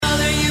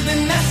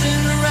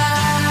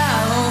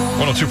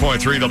102.3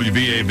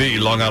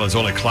 WBAB, Long Island's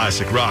only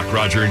classic rock.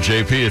 Roger and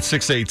JP at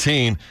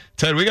 6:18.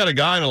 Ted, we got a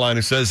guy on the line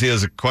who says he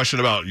has a question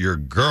about your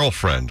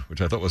girlfriend, which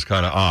I thought was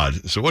kind of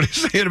odd. So what are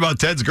you saying about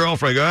Ted's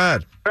girlfriend? Go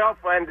ahead.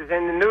 Girlfriend is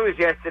in the news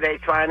yesterday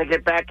trying to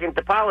get back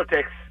into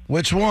politics.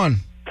 Which one?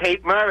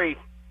 Kate Murray.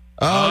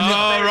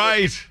 Oh,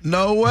 right.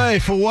 No way.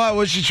 For what?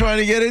 What's she trying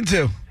to get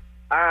into?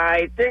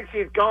 I think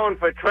she's going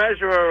for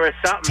treasurer or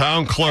something.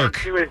 Town clerk.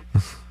 She was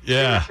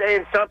Yeah.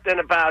 saying something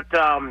about,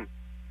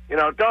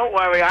 don't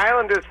worry,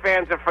 Islanders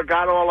fans have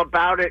forgot all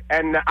about it,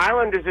 and the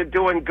Islanders are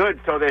doing good,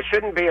 so there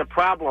shouldn't be a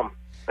problem.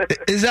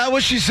 Is that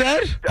what she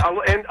said?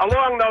 And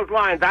along those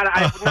lines,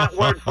 not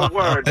word for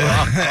word.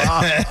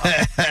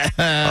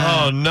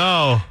 Oh,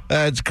 no.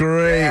 That's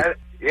great.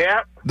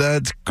 Yep.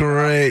 That's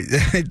great.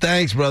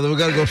 Thanks, brother. We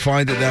gotta go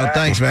find it now.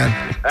 Thanks,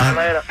 man.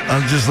 Later.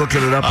 I'm just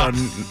looking it up on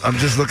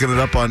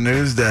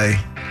Newsday,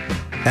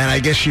 and I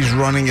guess she's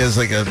running as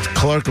like a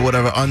clerk or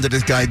whatever under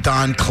this guy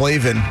Don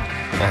Clavin.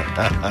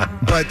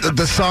 But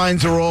the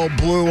signs are all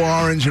blue,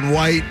 orange, and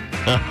white.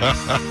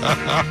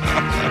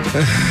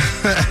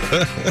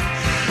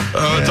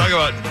 Talk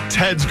about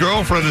Ted's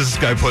girlfriend, as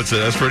this guy puts it.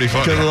 That's pretty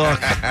funny. Good luck.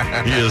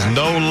 He has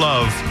no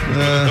love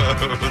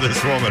for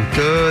this woman.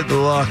 Good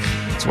luck.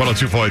 It's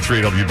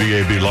 102.3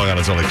 WBAB, Long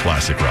Island's only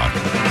classic rock.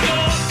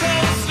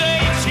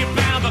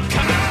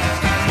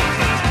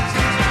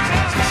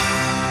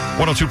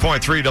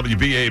 102.3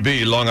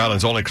 WBAB, Long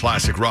Island's only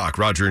classic rock.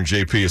 Roger and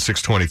JP is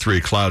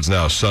 6:23. Clouds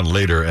now, sun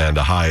later, and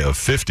a high of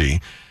 50.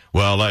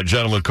 Well, that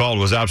gentleman called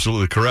was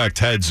absolutely correct.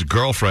 Ted's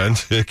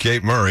girlfriend,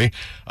 Kate Murray,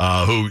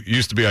 who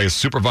used to be a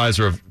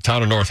supervisor of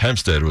Town of North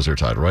Hempstead, was her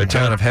title, right?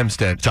 Town of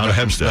Hempstead. Town of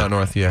Hempstead. Not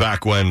North, yeah.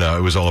 Back when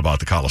it was all about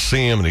the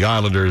Coliseum and the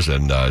Islanders,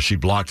 and she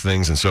blocked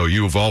things, and so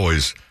you've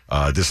always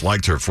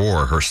disliked her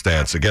for her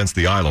stance against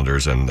the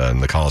Islanders and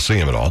the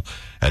Coliseum and all.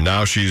 And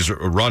now she's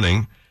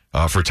running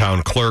for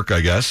town clerk, I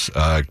guess,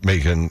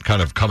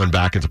 coming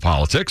back into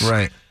politics.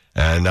 Right.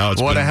 And now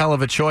What a hell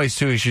of a choice,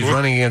 too. She's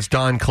running against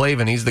Don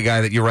Clavin. He's the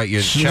guy that you write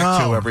your check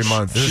to every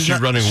month. She's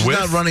not running with?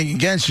 She's not running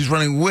against. She's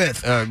running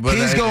with.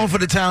 He's going for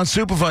the town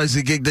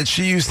supervisor gig that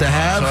she used to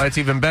have. So it's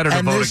even better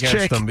to vote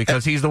against him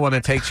because he's the one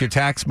that takes your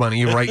tax money.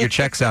 You write your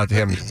checks out to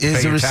him.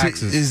 Is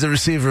the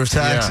receiver of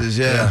taxes,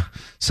 yeah.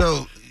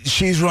 So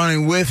she's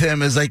running with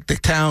him as like the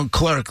town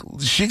clerk.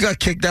 She got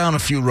kicked down a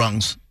few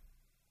rungs.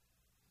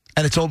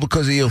 And it's all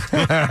because of you.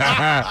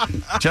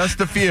 Just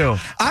a few.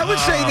 I would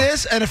say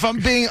this, and if I'm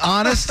being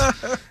honest,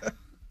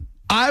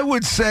 I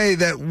would say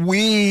that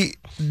we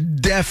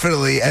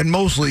definitely, and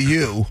mostly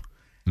you,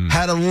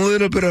 had a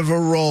little bit of a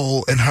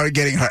role in her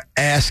getting her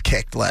ass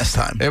kicked last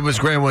time. It was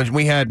great when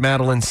we had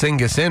Madeline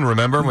Singas in,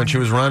 remember, when she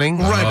was running?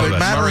 Right, but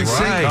Madeline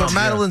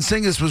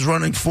Singas was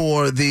running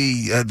for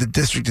the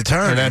district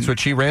attorney. And that's what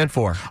she ran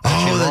for.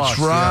 Oh, that's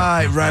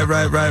right. Yeah.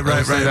 Right.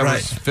 That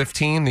was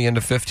 15, the end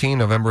of 15,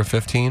 November of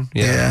 15.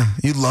 Yeah,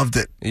 you loved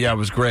it. Yeah, it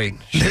was great.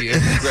 It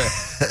was great.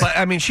 But,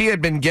 I mean, she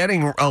had been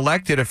getting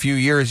elected a few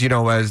years,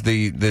 as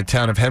the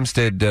town of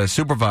Hempstead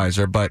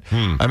supervisor. But,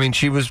 I mean,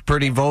 she was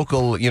pretty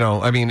vocal,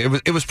 I mean,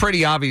 it was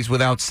pretty obvious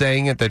without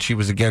saying it that she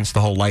was against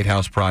the whole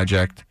Lighthouse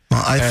project.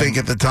 Well, I think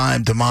at the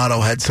time, D'Amato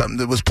had something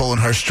that was pulling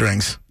her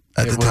strings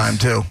at the time,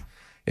 too.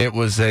 It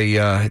was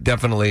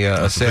definitely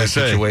a sad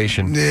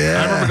situation.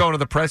 Yeah. I remember going to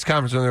the press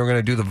conference when they were going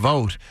to do the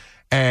vote,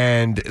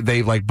 and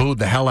they booed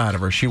the hell out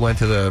of her. She went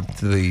to the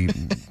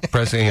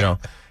press,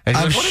 and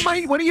she's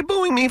like, what are you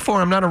booing me for?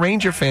 I'm not a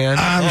Ranger fan.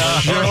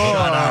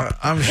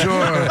 I'm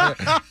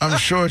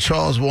sure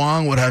Charles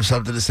Wang would have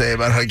something to say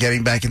about her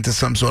getting back into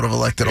some sort of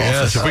elected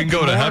office. If we can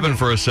go to heaven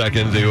for a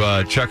second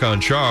to check on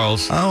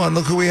Charles. Oh, and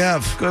look who we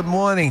have. Good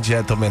morning,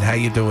 gentlemen. How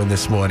you doing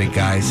this morning,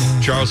 guys?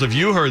 Charles, have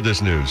you heard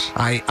this news?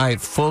 I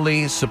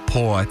fully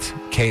support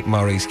Kate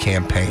Murray's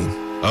campaign.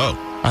 Oh.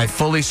 I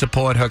fully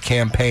support her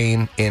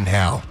campaign in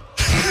hell.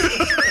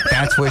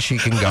 That's where she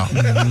can go.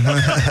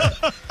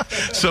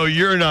 So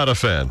you're not a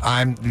fan?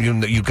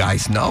 You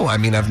guys know. I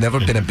mean, I've never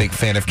been a big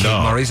fan of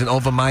Kate Murray's, and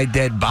over my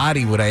dead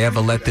body would I ever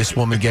let this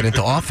woman get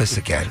into office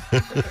again.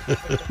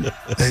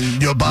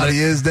 And your body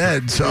is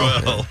dead,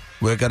 so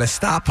we're going to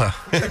stop her.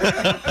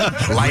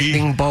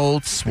 Lightning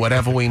bolts,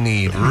 whatever we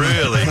need.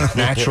 Really?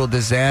 Natural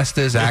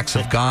disasters, acts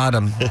of God.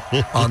 I'm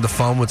on the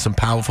phone with some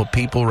powerful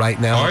people right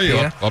now. Are you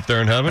up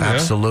there in heaven?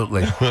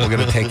 Absolutely. Yeah? We're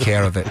going to take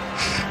care of it.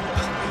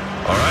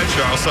 All right,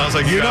 Charles. Sounds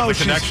like you got the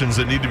connections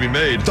that need to be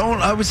made.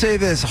 I would say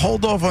this.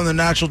 Hold off on the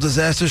natural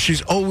disasters.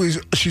 She's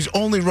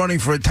only running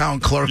for a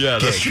town clerk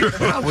gig. That's true.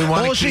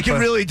 All she can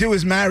really do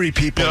is marry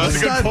people. Yeah,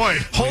 that's a good point.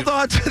 Hold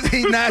on to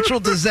the natural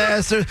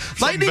disasters.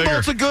 Lightning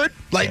bolts are good.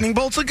 Lightning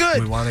bolts are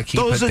good. We want to keep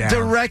Those it are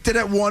down. directed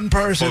at one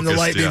person, the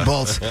lightning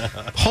bolts.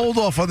 Hold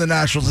off on the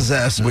natural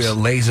disasters. We are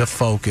laser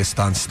focused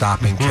on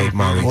stopping Kate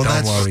Murray.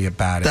 Don't worry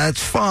about it.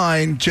 That's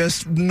fine.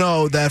 Just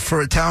know that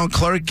for a town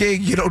clerk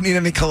gig, you don't need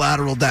any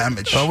collateral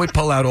damage. Well, we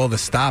pull out all the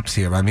stops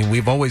here. I mean,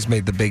 we've always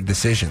made the big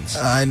decisions.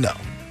 I know.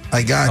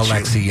 I got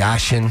Alexei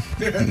Yashin,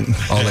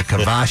 Oleg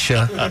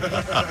Kavasha.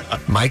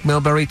 Mike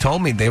Milbury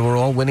told me they were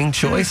all winning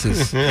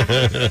choices.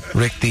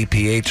 Rick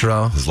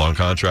DiPietro. His long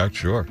contract,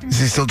 sure. Is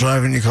he still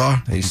driving your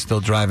car? He's still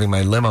driving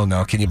my limo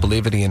now. Can you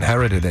believe it? He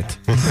inherited it.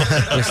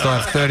 We still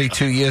have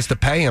 32 years to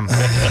pay him.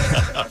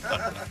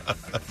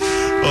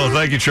 Well,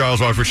 thank you,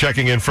 Charles Wang, for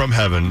checking in from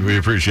heaven. We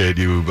appreciate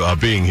you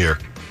being here.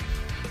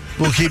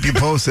 We'll keep you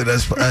posted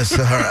as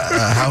to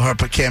her how her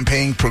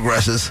campaign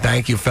progresses.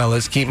 Thank you,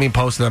 fellas. Keep me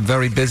posted. I'm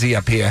very busy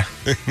up here.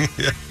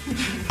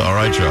 All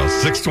right, Charles.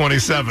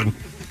 6:27.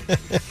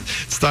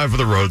 It's time for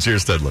the roads.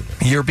 Here's Ted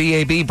Lippman. Your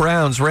BAB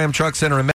Browns Ram Truck Center in